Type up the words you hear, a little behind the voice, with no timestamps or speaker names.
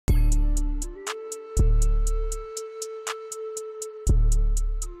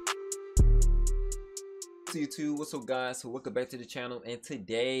What's up YouTube? What's up guys? So welcome back to the channel and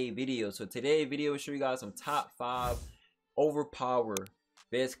today video will show you guys some top 5 overpower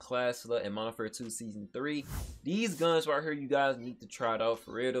best class in Modern Warfare 2 season 3. These guns right here, you guys need to try it out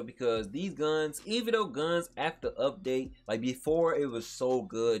for real though, because these guns, even though guns after update, like before it was so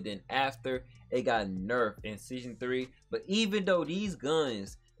good, then after it got nerfed in season 3, but even though these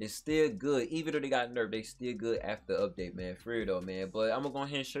guns is still good, even though they got nerfed, they still good after update, man, for real though, man. But I'm gonna go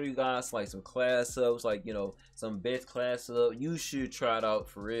ahead and show you guys like some class ups, like, you know, some best class up. You should try it out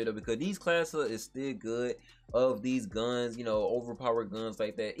for real though, because these class up is still good of these guns, you know, overpowered guns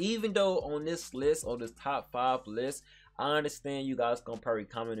like that. Even though on this list, on this top 5 list, I understand you guys gonna probably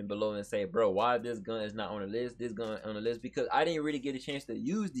comment below and say, bro, why this gun is not on the list, this gun on the list, because I didn't really get a chance to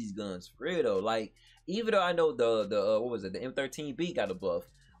use these guns for real though. Like, even though I know the what was it, the M13B got a buff.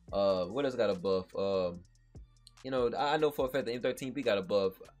 What else got a buff? You know, I know for a fact the M13B got a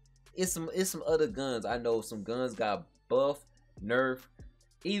buff. It's some other guns. I know some guns got buff, nerf.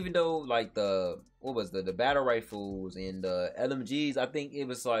 Even though like the battle rifles and the LMGs, I think it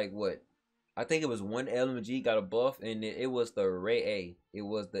was like what? I think it was one LMG got a buff, and it was the Ray A. It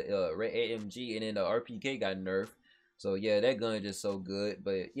was the Ray AMG, and then the RPK got nerfed. So yeah, that gun is just so good.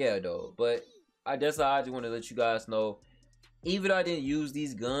 But yeah, though. But I just want to let you guys know. Even though I didn't use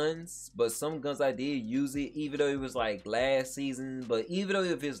these guns, but some guns I did use it, even though it was like last season. But even though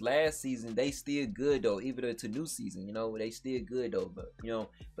if it's last season, they still good though. Even though it's a new season, you know, they still good though. But you know,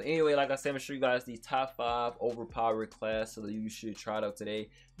 but anyway, like I said, I'm gonna show you guys these top 5 overpowered class, so that you should try it out today.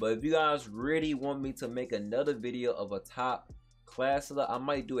 But if you guys really want me to make another video of a top class up, I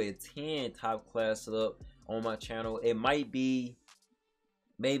might do a 10 top class up on my channel. It might be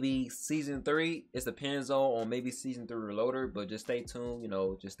maybe season 3, it depends on maybe season 3 reloader, but just stay tuned, you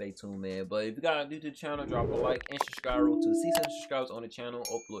know, just stay tuned, man. But if you guys are new to the channel, drop a like and subscribe to see some subscribers on the channel.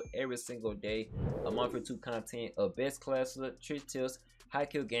 Upload every single day a month or 2 content of best class, trick tips, high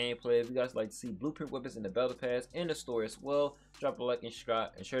kill gameplay. If you guys like to see blueprint weapons in the battle pass and the store as well, drop a like and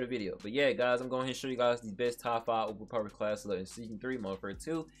subscribe and share the video. But yeah guys, I'm going to show you guys the best top 5 overpowered classes in season 3 Modern Warfare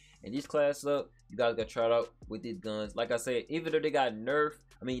 2. And these classes up, you guys gotta try it out with these guns. Like I said, even though they got nerfed,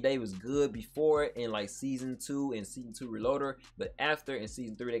 I mean, they was good before in like season 2 and season 2 reloader, but after in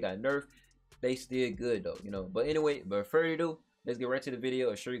season 3 they got nerfed, they still good though, you know. But anyway, but further ado, let's get right to the video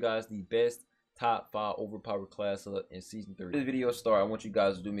and show you guys the best top 5 overpowered class in season 3. This video start, I want you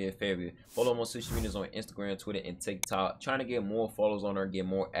guys to do me a favor. Follow my social medias on Instagram, Twitter, and TikTok. Trying to get more followers on there, get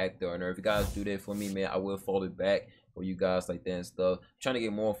more active on there. If you guys do that for me, man, I will follow it back for you guys like that and stuff. Trying to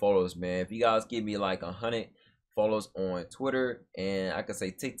get more followers, man. If you guys give me like 100 followers on Twitter, and I can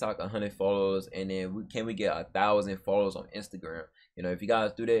say TikTok, 100 followers, and then we get 1,000 followers on Instagram. You know, if you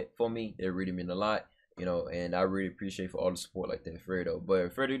guys do that for me, it really mean a lot. You know, and I really appreciate for all the support like that for it though.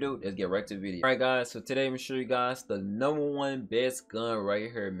 But further ado, let's get right to the video. Alright guys, so today I'm gonna show you guys the #1 best gun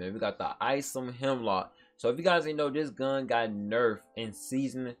right here, man. We got the Isom Hemlock. So if you guys didn't know, this gun got nerfed in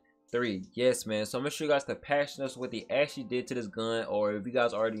season 3. Yes, man. So I'm gonna show you guys the patch notes, what they actually did to this gun, or if you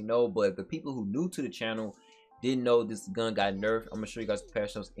guys already know, but the people who new to the channel didn't know this gun got nerfed, I'm gonna show you guys the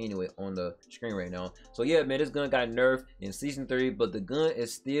patch notes anyway on the screen right now. So yeah, man, this gun got nerfed in season 3, but the gun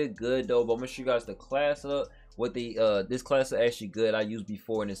is still good though. But I'm gonna show you guys the class up. What the this class is actually good. I used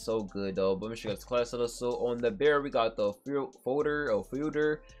before and it's so good though. But I'm gonna show you guys the class up. So on the barrel we got the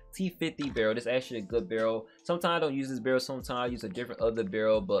Fielder T50 barrel. This is actually a good barrel. Sometimes I don't use this barrel, sometimes I use a different other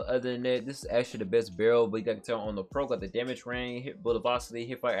barrel, but other than that, this is actually the best barrel. But you got to tell on the pro, got the damage range, hit bullet velocity,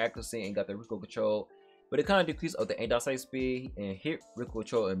 hip fire accuracy, and got the recoil control. But it kind of decreases of the aim sight speed and hit recoil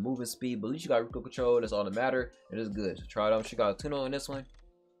control and movement speed. But at least you got recoil control, that's all that matter. It is good. So try it out. She got a tune on this one.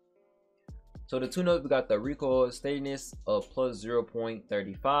 So the tune up, we got the recoil steadiness of plus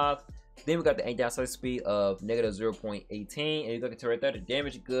 0.35. Then we got the aim down sight speed of negative 0.18, and you got to right there, the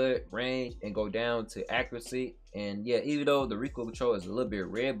damage good, range, and go down to accuracy. And yeah, even though the recoil control is a little bit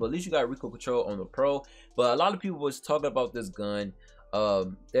red, but at least you got recoil control on the pro. But a lot of people was talking about this gun.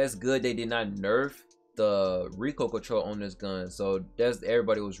 That's good they did not nerf the recoil control on this gun, so that's,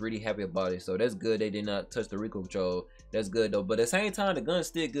 everybody was really happy about it. So that's good they did not touch the recoil control. That's good though. But at the same time, the gun's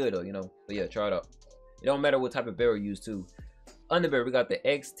still good though, you know. But yeah, try it out. It don't matter what type of barrel you use too. Underbarrel, we got the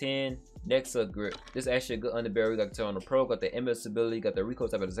X10 Nexa grip. This is actually a good underbarrel. We got to tell on the pro, got the invincibility, got the recoil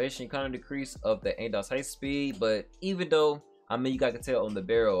stabilization, kind of decrease of the aim down sight speed. But even though, I mean, you got to tell on the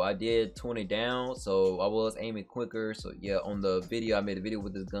barrel, I did tune it down, so I was aiming quicker. So yeah, on the video, I made a video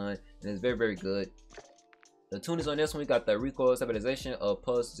with this gun, and it's very, very good. The tunings on this one, we got the recoil stabilization of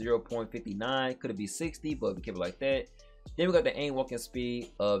plus 0.59. Could it be 60, but we keep it like that. Then we got the aim walking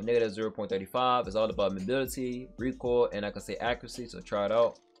speed of negative 0.35. It's all about mobility, recoil, and I can say accuracy, so try it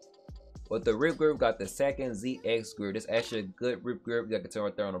out. With the rip grip, got the second ZX grip. This actually a good rip grip. You got the turn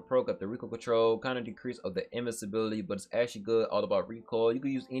right there on the pro. Got the recoil control, kind of decrease of the invincibility, but it's actually good. All about recoil. You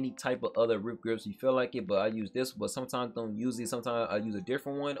can use any type of other rip grips you feel like it, but I use this. But sometimes don't use it. Sometimes I use a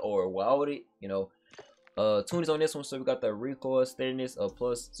different one or without it. You know, tunings on this one. So we got the recoil steadiness of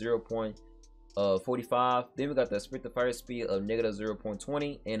plus 0.45. Then we got the sprint to fire speed of negative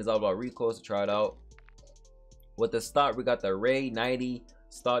 0.20, and it's all about recoil. So try it out. With the stock, we got the Ray 90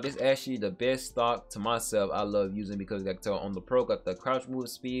 stock. This is actually the best stock to myself. I love using because I can tell on the pro. Got the crouch move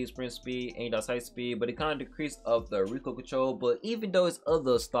speed, sprint speed, aim down sight speed, but it kind of decreased of the recoil control. But even though it's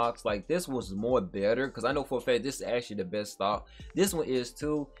other stocks, like this was more better, because I know for a fact this is actually the best stock. This one is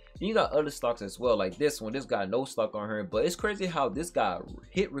too. Then you got other stocks as well, like this one. This got no stock on her, but it's crazy how this got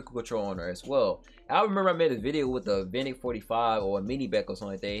hit recoil control on her as well. I remember I made a video with the Venic 45 or a mini back or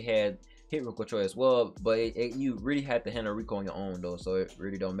something. They had hit recoil control as well, but you really have to handle recoil on your own though, so it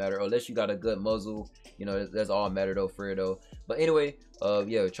really don't matter unless you got a good muzzle. You know, that's all matter though for it though. But anyway,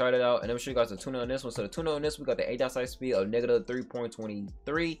 yeah, try that out, and I'm sure you guys the tune on this one. So the tune on this, we got the 8 sight speed of negative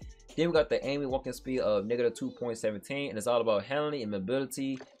 3.23. Then we got the aiming walking speed of negative 2.17, and it's all about handling and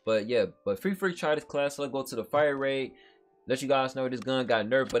mobility. But yeah, but free try this class. So let's go to the fire rate. Let you guys know this gun got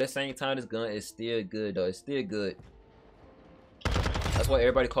nerfed, but at the same time, this gun is still good though. It's still good. That's why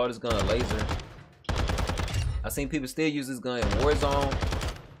everybody call this gun a laser. I seen people still use this gun in Warzone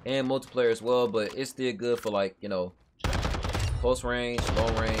and multiplayer as well, but it's still good for, like, you know, close range,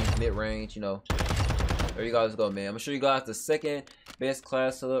 long range, mid range. You know, there you guys go, man. I'm gonna show you guys the second best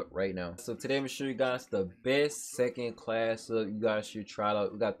class setup right now. So today I'm gonna show you guys the best second class setup you guys should try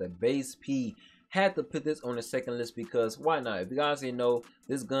out. We got the base P. Had to put this on the second list because why not? If you guys didn't know,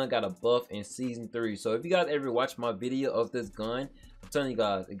 this gun got a buff in season 3. So if you guys ever watch my video of this gun, I'm telling you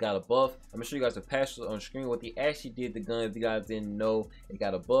guys, it got a buff. I'm gonna show you guys the patch on screen what they actually did the gun. If you guys didn't know it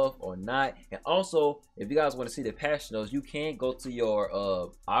got a buff or not, and also if you guys want to see the patch notes, you can go to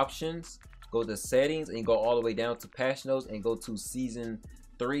your options, go to settings, and go all the way down to patch notes and go to season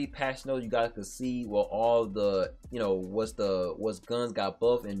 3 patch notes. You guys can see what all the, you know, what's guns got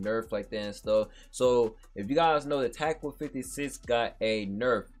buff and nerf like that and stuff. So if you guys know, the Tactical 56 got a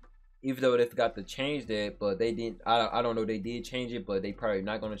nerf, even though they forgot to change that, but they didn't. I don't know, they did change it, but they probably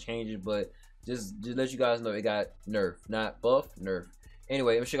not gonna change it. But just let you guys know it got nerf, not buff, nerf.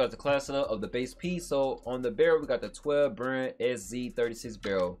 Anyway, I'm sure you got the class setup of the base piece. So on the barrel, we got the 12 Burn SZ36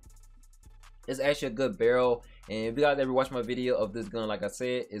 barrel. It's actually a good barrel, and if you guys ever watch my video of this gun, like I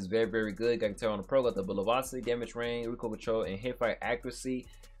said, it's very good. You can tell on the pro, got the velocity, damage range, recoil control, and hip fire accuracy.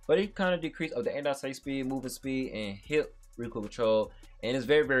 But it kind of decreased of the anti-sight speed, movement speed, and hip recoil control, and it's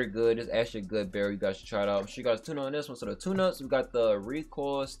very good. It's actually a good barrel. You guys should try it out. I'm sure you guys tune on this one. So the tune-ups, we got the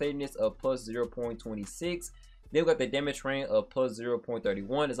recoil steadiness of plus 0.26. Then we got the damage range of plus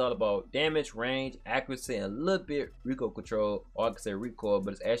 0.31. It's all about damage, range, accuracy, and a little bit recoil control, or I can say recoil,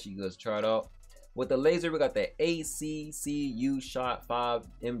 but it's actually good to try it out. With the laser, we got the ACCU Shot 5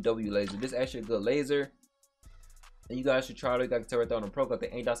 MW laser. This is actually a good laser, and you guys should try it. You guys can tell right there on the pro, got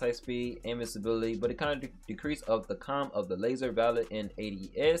the aim sight speed, invincibility, but it kind of decrease of the comm of the laser valid in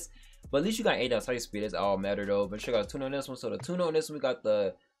ADS. But at least you got aim sight speed. That's all matter though. But sure, got tune on this one. So the tune on this one, we got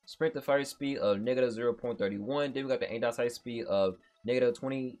the sprint to fire speed of negative 0.31. Then we got the aim sight speed of negative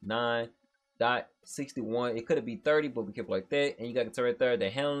 29.61. It could be 30, but we kept it like that. And you got to tell right there the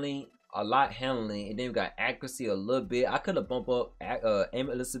handling, a lot handling, and then we got accuracy a little bit. I could have bumped up aim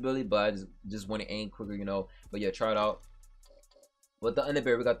invincibility, but I just want to aim quicker, you know. But yeah, try it out. With the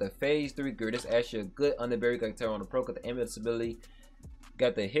underbarrel, we got the phase 3 grip. This is actually a good underbarrel. You got to tell on the pro, got the aim invincibility,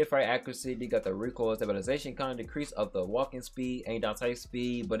 got the hip fire accuracy, you got the recoil stabilization, kind of decrease of the walking speed, aim down sight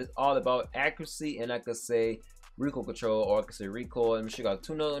speed, but it's all about accuracy, and I could say recoil control, or I could say recoil. And sure, got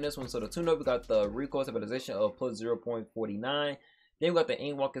tune up on this one. So the tune up, we got the recoil stabilization of plus 0.49. Then we got the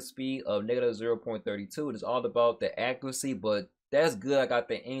aim walking speed of negative 0.32. It's all about the accuracy, but that's good. I got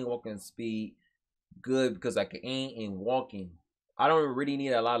the aim walking speed good because I can aim and walking. I don't really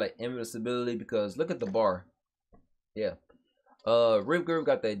need a lot of invincibility because look at the bar. Yeah. Rip grip,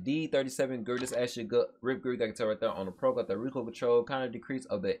 got the D37 grip. This is actually good rip grip. I can tell right there on the pro, got the recoil control, kind of decrease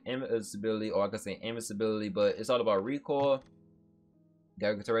of the invincibility, or I can say invincibility, but it's all about recoil.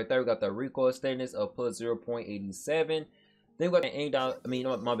 Got to tell right there, we got the recoil steadiness of plus 0.87. Then we got the aim down,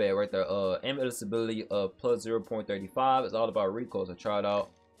 my bad, right there. Invincibility of plus 0.35. It's all about recoil, so try it out.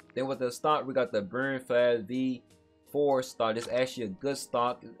 Then with the stock, we got the Burn Flash V4 stock. This is actually a good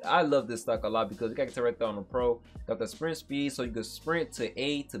stock. I love this stock a lot because you can tell right there on the pro. Got the sprint speed, so you can sprint to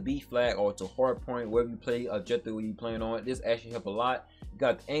A to B flag or to hard point, wherever you play, objective where you playing on. This actually help a lot. You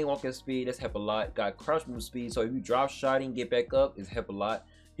got the aim walking speed, that's help a lot. Got crouch move speed, so if you drop shotting, get back up, it's help a lot.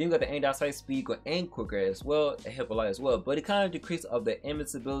 Then you got the aim down sight speed, go aim quicker as well. It help a lot as well. But it kind of decreases of the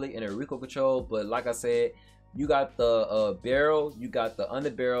invincibility and the recoil control. But like I said, you got the barrel, you got the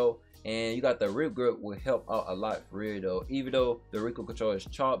underbarrel, and you got the rip grip will help out a lot for real though. Even though the recoil control is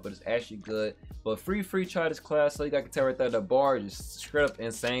chalk, but it's actually good. But free try this class. So you got to tell right there, the bar is straight up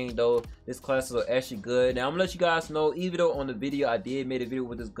insane though. This class is actually good. Now I'm gonna let you guys know, even though on the video I did make a video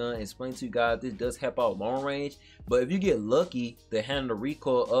with this gun and explain to you guys this does help out long range. But if you get lucky to handle the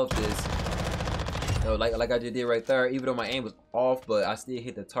recoil of this, you know, like I just did right there, even though my aim was off, but I still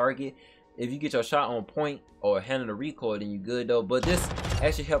hit the target. If you get your shot on point or handle the recoil, then you good though. But this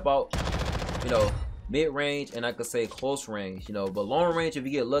actually help out, you know, mid-range and I could say close range, you know. But long range, if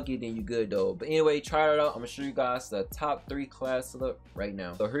you get lucky, then you good though. But anyway, try it out. I'm gonna show you guys the top 3 class setup right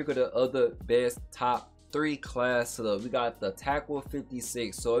now. So here go the other best top 3 class setup. We got the Tackle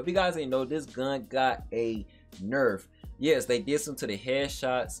 56. So if you guys ain't know, this gun got a nerf. Yes, they did some to the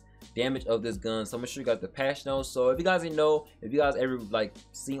headshots damage of this gun, so I'm sure you got the patch notes. So if you guys didn't know, if you guys ever like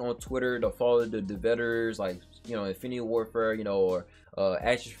see on Twitter the follow the developers, like, you know, Infinity Warfare, you know, or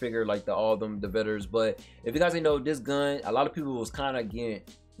action figure, like all them developers. But if you guys didn't know, this gun, a lot of people was kind of getting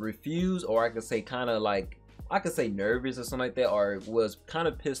refused, or I could say kind of like, I could say nervous or something like that, or was kind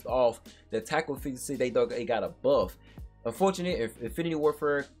of pissed off that Tackle 56 they thought it got a buff. Unfortunately, Infinity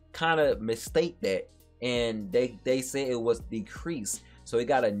Warfare kind of mistake that, and they said it was decreased. So it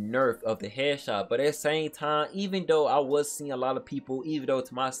got a nerf of the headshot. But at the same time, even though I was seeing a lot of people, even though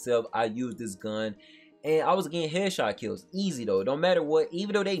to myself, I used this gun and I was getting headshot kills easy though. Don't matter what,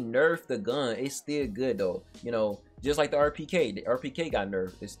 even though they nerfed the gun, it's still good though. You know, just like the RPK got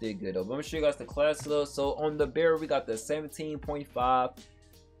nerfed, it's still good though. But I'm gonna show you guys the class stuff. So on the barrel, we got the 17.5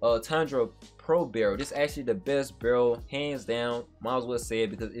 Tundra Pro barrel. This is actually the best barrel, hands down. Might as well say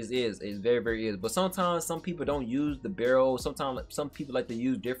it because it's very is. But sometimes some people don't use the barrel. Sometimes some people like to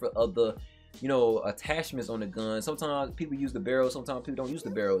use different other, you know, attachments on the gun. Sometimes people use the barrel, sometimes people don't use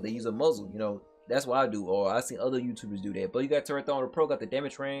the barrel, they use a muzzle, you know. That's what I do, or I seen other YouTubers do that. But you got to right there on the Pro, got the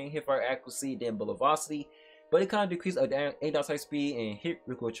damage range, hip fire accuracy, then velocity. But it kind of decreases aim down sight speed and hit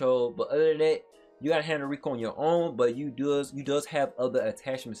recoil control. But other than that, you gotta handle recoil on your own, but you does have other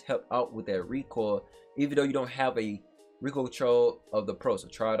attachments help out with that recoil, even though you don't have a recoil control of the Pro. So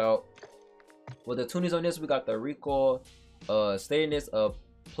try it out. With the tunings on this, we got the recoil steadiness of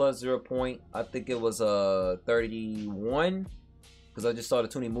plus 0. I think it was 31, because I just saw the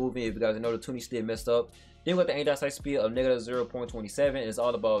tuning moving. If you guys know, the tuning still messed up. Then we got the aim down sight speed of negative 0.27. It's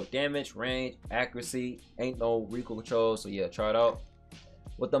all about damage, range, accuracy. Ain't no recoil control. So yeah, try it out.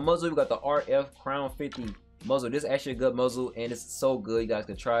 With the muzzle, we got the RF Crown 50 muzzle. This is actually a good muzzle and it's so good. You guys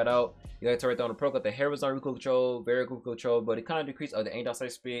can try it out. You gotta turn right there on the Pro. Got the horizontal recoil control, very recoil control, but it kind of decreased the aim down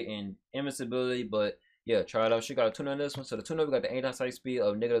sight speed and invincibility. But yeah, try it out. She got a tune on this one. So the tune, we got the aim down sight speed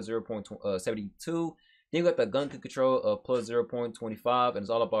of negative 0.72. Then you got the gun control of plus 0.25, and it's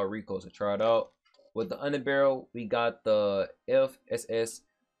all about recoil. So try it out. With the underbarrel, we got the FSS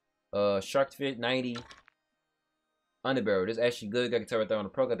Shark Fit 90 underbarrel. This is actually good. Got to tell right there on the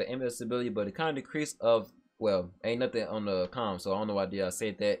Pro. Got the invincibility, but it kind of decreased of, well, ain't nothing on the com, so I don't know why I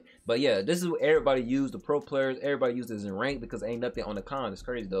said that. But yeah, this is what everybody use. The pro players, everybody uses in rank because ain't nothing on the con. It's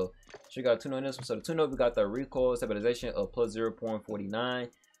crazy though. So you got a tune on this one. So the tune up, we got the recoil stabilization of plus 0.49.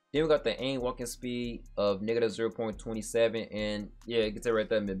 Then we got the aim walking speed of negative 0.27, and yeah, it gets it right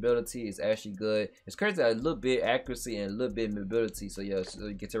there. Mobility is actually good. It's crazy, a little bit accuracy and a little bit mobility. So yeah, so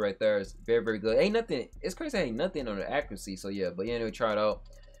it gets it right there. It's very good. Ain't nothing. It's crazy, ain't nothing on the accuracy. So yeah, but yeah, anyway, try it out.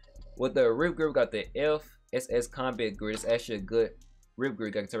 With the rib grip, we got the FSS Combat Grip. It's actually a good rib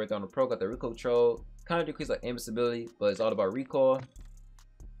grip. Got to right there on the Pro. Got the recoil control. Kind of decrease like invincibility, but it's all about recoil.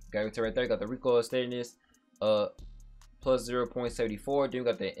 Got to right there. Got the recoil steadiness. Plus 0.74. Then we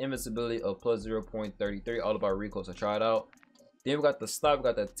got the invincibility of plus 0.33, all about recoil. So try it out. Then we got the stock. We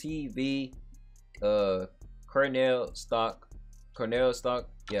got the TV Cornell stock.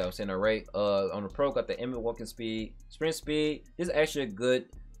 Yeah, I'm saying that right. On the Pro, got the infinite walking speed, sprint speed. This is actually a good,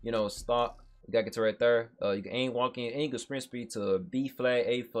 you know, stock. You gotta get to right there. You can aim walking and you can sprint speed to B flag,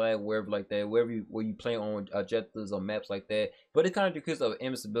 A flag, wherever like that, where you play on objectives or maps like that. But it kind of decreases of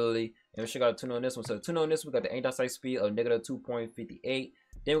invincibility. And we should got a tune on this one. So the tune on this, we got the aim down sight speed of negative 2.58.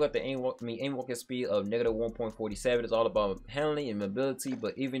 Then we got the aim walking speed of negative 1.47. It's all about handling and mobility.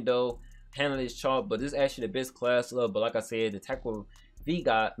 But even though handling is chalk, but this is actually the best class level. But like I said, the Tackle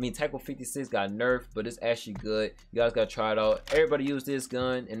 56 got nerfed, but it's actually good. You guys gotta try it out. Everybody use this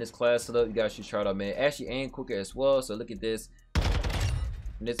gun in this class setup. You guys should try it out, man. Actually aim quicker as well. So look at this.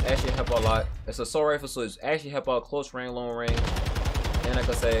 And this actually help a lot. It's a assault rifle, so it's actually help out close range, long range. And like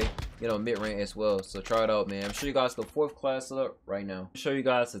I say, you know, mid-range as well. So try it out, man. I'm show you guys the 4th class setup right now. I'll show you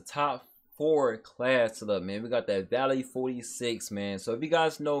guys the top 4 class setup, man. We got that Valley 46, man. So if you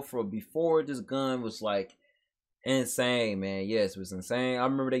guys know, from before, this gun was like insane, man. Yes, it was insane. I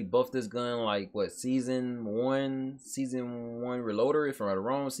remember they buffed this gun like what, season 1 reloader, if I'm not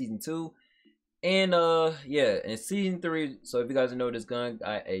wrong, season 2. And yeah, in season 3, so if you guys know, this gun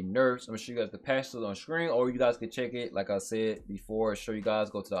got a nerf. So I'm gonna show you guys the patch on screen, or you guys can check it like I said before. Show you guys,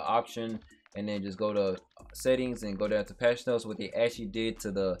 go to the option and then just go to settings and go down to patch notes, what they actually did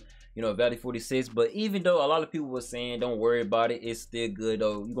to the, you know, Valley 46. But even though a lot of people were saying don't worry about it, it's still good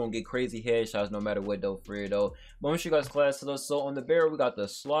though. You're gonna get crazy headshots no matter what though, for it though. But I'm gonna show you guys class setup. So on the barrel, we got the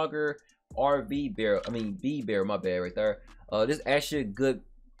Slugger RV barrel, B barrel, my bad right there. This actually a good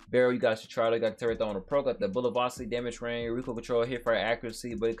barrel. You guys should try it. You got to turn it on the pro. Got the bullet velocity, damage range, recoil control, hip fire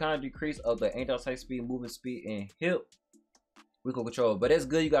accuracy, but it kind of decrease of the anti-sight speed, movement speed, and hip recoil control. But that's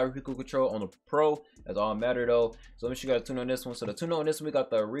good. You got recoil control on the pro. That's all matter though. So let me show you guys the tune on this one. So the tune on this one, we got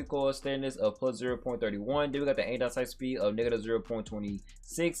the recoil steadiness of plus 0.31. Then we got the anti-sight speed of negative 0.26,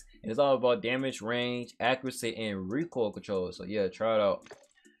 and it's all about damage range, accuracy, and recoil control. So yeah, try it out.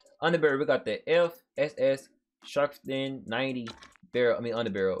 On the barrel, we got the FSS Sharkfin 90 barrel. I mean under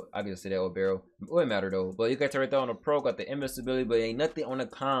barrel. I can say that, or barrel. It wouldn't matter though. But you got to right there on the pro. Got the invincibility, but ain't nothing on the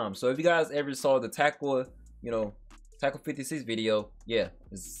comm. So if you guys ever saw the tackle, you know, tackle 56 video, yeah,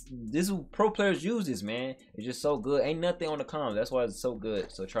 this is pro players use this, man. It's just so good. Ain't nothing on the comm. That's why it's so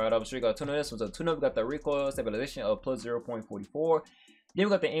good. So try it out. I'm sure you got tune on this one. So tune up, we got the recoil stabilization of plus 0.44. Then we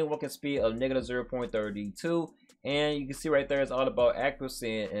got the aim walking speed of negative 0.32. And you can see right there, it's all about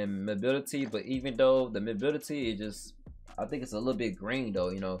accuracy and mobility. But even though the mobility is just, I think it's a little bit green though,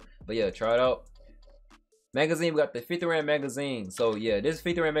 you know. But yeah, try it out. Magazine, we got the 50 round magazine. So yeah, this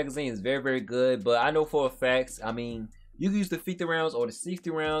 50 round magazine is very, very good. But I know for a fact, I mean, you can use the 50 rounds or the 60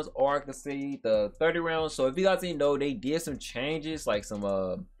 rounds, or I can say the 30 rounds. So if you guys didn't know, they did some changes, like some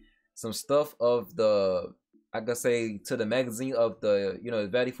stuff of the, I could say, to the magazine of the, you know, the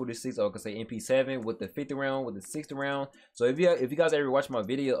Valley 46, or I could say MP7 with the 50 round, with the 60 round. So if you guys ever watched my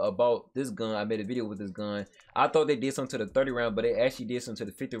video about this gun, I made a video with this gun. I thought they did something to the 30 round, but they actually did something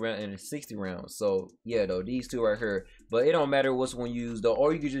to the 50 round and the 60 round. So yeah, though, these two right here. But it don't matter which one you use though,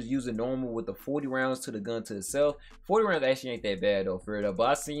 or you could just use it normal with the 40 rounds to the gun to itself. 40 rounds actually ain't that bad though, for real. But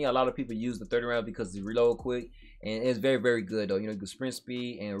I seen a lot of people use the 30 round because they reload quick. And it's very, very good though. You know, you can sprint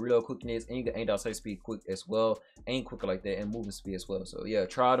speed and reload quickness, and you can aim outside speed quick as well. Aim quicker like that, and movement speed as well. So yeah,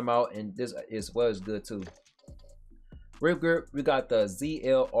 try them out, and this as well is good too. Grip grip, we got the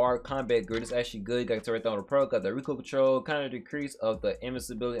ZLR combat grip. It's actually good. You got to right there on the pro. Got the recoil control, kind of decrease of the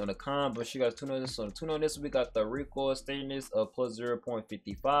invincibility on the com. But you guys tune on this. So tune on this, we got the recoil steadiness of plus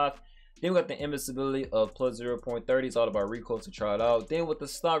 0.55. Then we got the invincibility of plus 0.30. It's all about recoil, to try it out. Then with the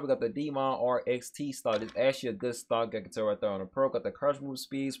stock, we got the Demon RXT stock. It's actually a good stock. I can tell right there on the pro. Got the crouch move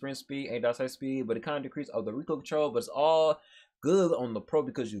speed, sprint speed, and outside speed, but it kind of decrease of the recoil control. But it's all good on the pro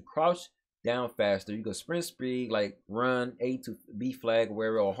because you crouch down faster. You can sprint speed, like run A to B flag,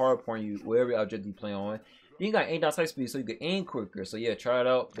 wherever, or hard point you, wherever object you play on. Then you got aim outside speed, so you can aim quicker. So yeah, try it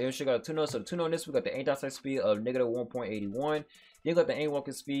out. Then we got a tune on. So the tune on this, we got the aim outside speed of negative 1.81. You got the aim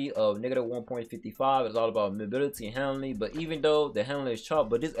walking speed of negative 1.55. It's all about mobility and handling. But even though the handling is chalk,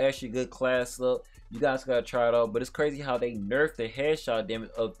 but this actually good class up. You guys gotta try it out. But it's crazy how they nerfed the headshot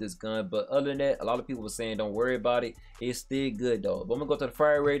damage of this gun. But other than that, a lot of people were saying don't worry about it. It's still good though. But I'm gonna go to the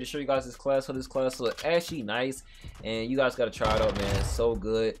fire rate to show you guys this class. So this class is actually nice, and you guys gotta try it out, man. It's so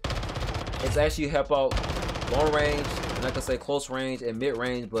good. It's actually help out long range, and like I say, close range and mid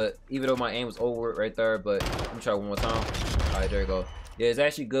range. But even though my aim was over right there, but let me try one more time. All right, there you go. Yeah, it's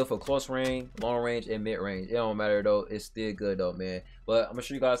actually good for close range, long range, and mid range. It don't matter though. It's still good though, man. But I'm gonna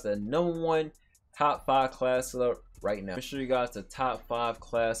show you guys the #1 top 5 class setup right now. I'm gonna show you guys the top 5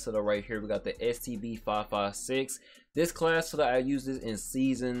 class setup right here. We got the STB 556. This class setup, I used this in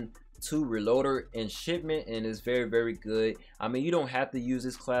season 2 reloader and shipment, and it's very, very good. I mean, you don't have to use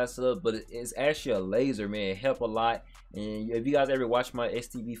this class setup, but it's actually a laser, man. It help a lot. And if you guys ever watched my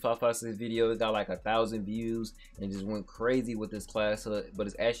STB 556 video, it got like 1,000 views and just went crazy with this class setup, but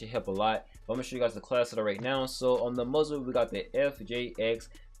it's actually helped a lot. But I'm gonna show you guys the class setup right now. So on the muzzle, we got the FJX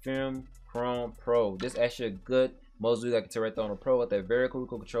Film Chrome Pro. This actually a good muzzle. You got to right there on the pro. Got that vertical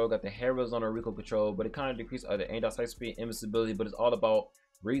recoil control, got the hair on the recoil control, but it kind of decreases the aim outside speed, invincibility, but it's all about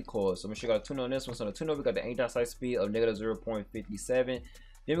recoil. So I'm gonna show you guys tune on this one. So on the tune on, we got the aim outside speed of negative 0.57.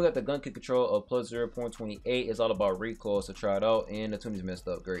 Then we got the gun kick control of plus 0.28. It's all about recoil, so try it out. And the tune is messed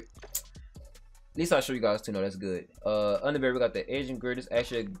up. Great. At least I'll show you guys tune on. That's good. Underbarrel, we got the Asian grid. It's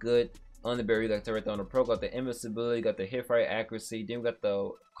actually a good Underberry, like right there on the pro. Got the invincibility, got the hip fire accuracy. Then we got the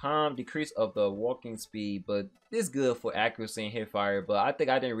calm decrease of the walking speed, but it's good for accuracy and hip fire. But I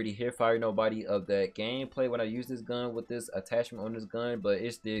think I didn't really hip fire nobody of that gameplay when I used this gun with this attachment on this gun, but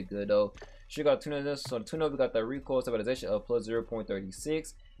it's still good though. She got tune this. So tune up, we got the recoil stabilization of plus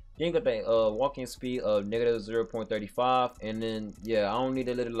 0.36. Then you got the walking speed of negative 0.35, and then yeah, I don't need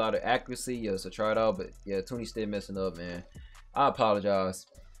a lot of accuracy. Yeah, so try it out. But yeah, Toonie still messing up, man. I apologize.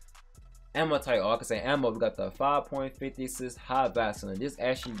 Ammo type, I can say ammo. We got the 5.56 high Vaseline. This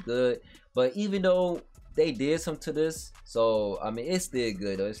actually good, but even though they did some to this, so I mean it's still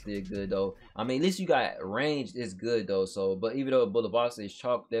good though. It's still good though. I mean at least you got range. It's good though. So, but even though bullet velocity is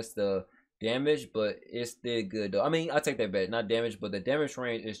chalk, that's the damage, but it's still good though. I mean I take that back, not damage, but the damage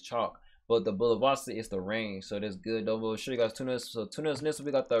range is chalk, but the bullet velocity is the range, so that's good though. We'll show you guys tuners. So tuners next,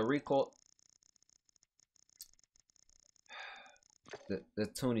 we got the recoil. The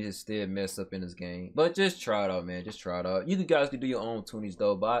tuning is still messed up in this game, but just try it out, man. Just try it out. You guys can do your own tunings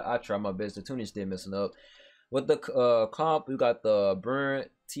though, but I try my best. The tuning is still messing up. With the comp, we got the Burn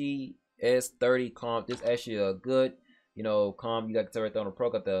TS30 comp. This actually a good, you know, comp. You got to right there on the pro.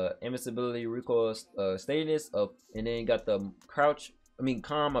 Got the invincibility, recoil, steadiness of, and then you got the crouch. I mean,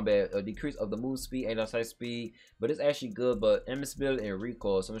 calm, my bad. A decrease of the move speed and outside speed, but it's actually good. But invincibility and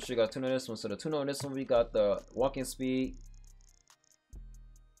recoil. So I'm sure you got tune on this one. So the tune on this one, we got the walking speed.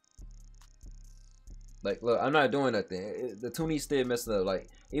 Like, look, I'm not doing nothing. The tuning still messing up. Like,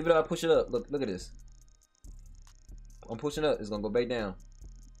 even though I push it up, look at this. I'm pushing up, it's gonna go back down.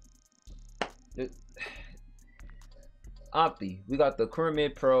 Opti, we got the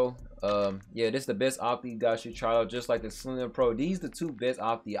Current Pro. Yeah, this is the best Opti you guys should try out, just like the Slim Pro. These the two best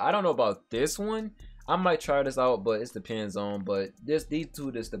Opti. I don't know about this one. I might try this out, but it depends on. But these two,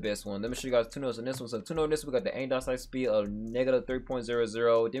 this is the best one. Let me show you guys two notes on this one. So two notes on this, we got the aim down sight speed of negative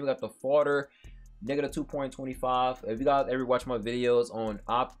 3.00. Then we got the fodder. Negative 2.25. If you guys ever watch my videos on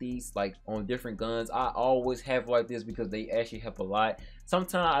optis, like on different guns, I always have like this because they actually help a lot.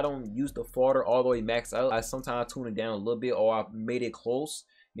 Sometimes I don't use the fodder all the way max out. I sometimes tune it down a little bit, or I made it close,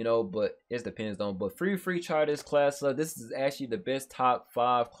 you know, but it depends on. But free try this class. This is actually the best top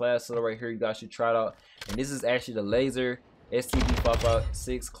 5 class right here. You guys should try it out. And this is actually the laser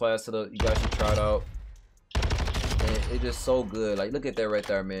STB556 class. You guys should try it out. It's just so good. Like, look at that right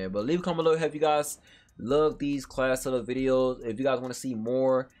there, man. But leave a comment below if you guys love these class of the videos. If you guys want to see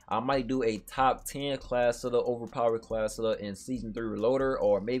more, I might do a top 10 class of the overpowered class of the in season 3 reloader,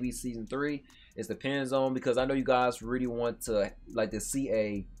 or maybe season 3. It depends on, because I know you guys really want to like to see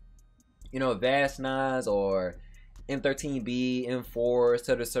a, you know, Vast 9s or M13B, M4,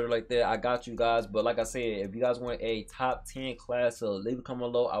 etc like that. I got you guys. But like I said, if you guys want a top 10 class, so leave a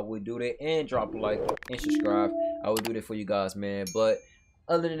comment below. I would do that, and drop a like and subscribe. I will do that for you guys, man. But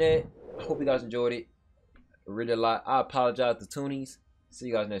other than that, I hope you guys enjoyed it really a lot. I apologize to Toonies. See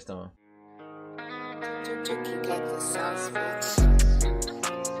you guys next time.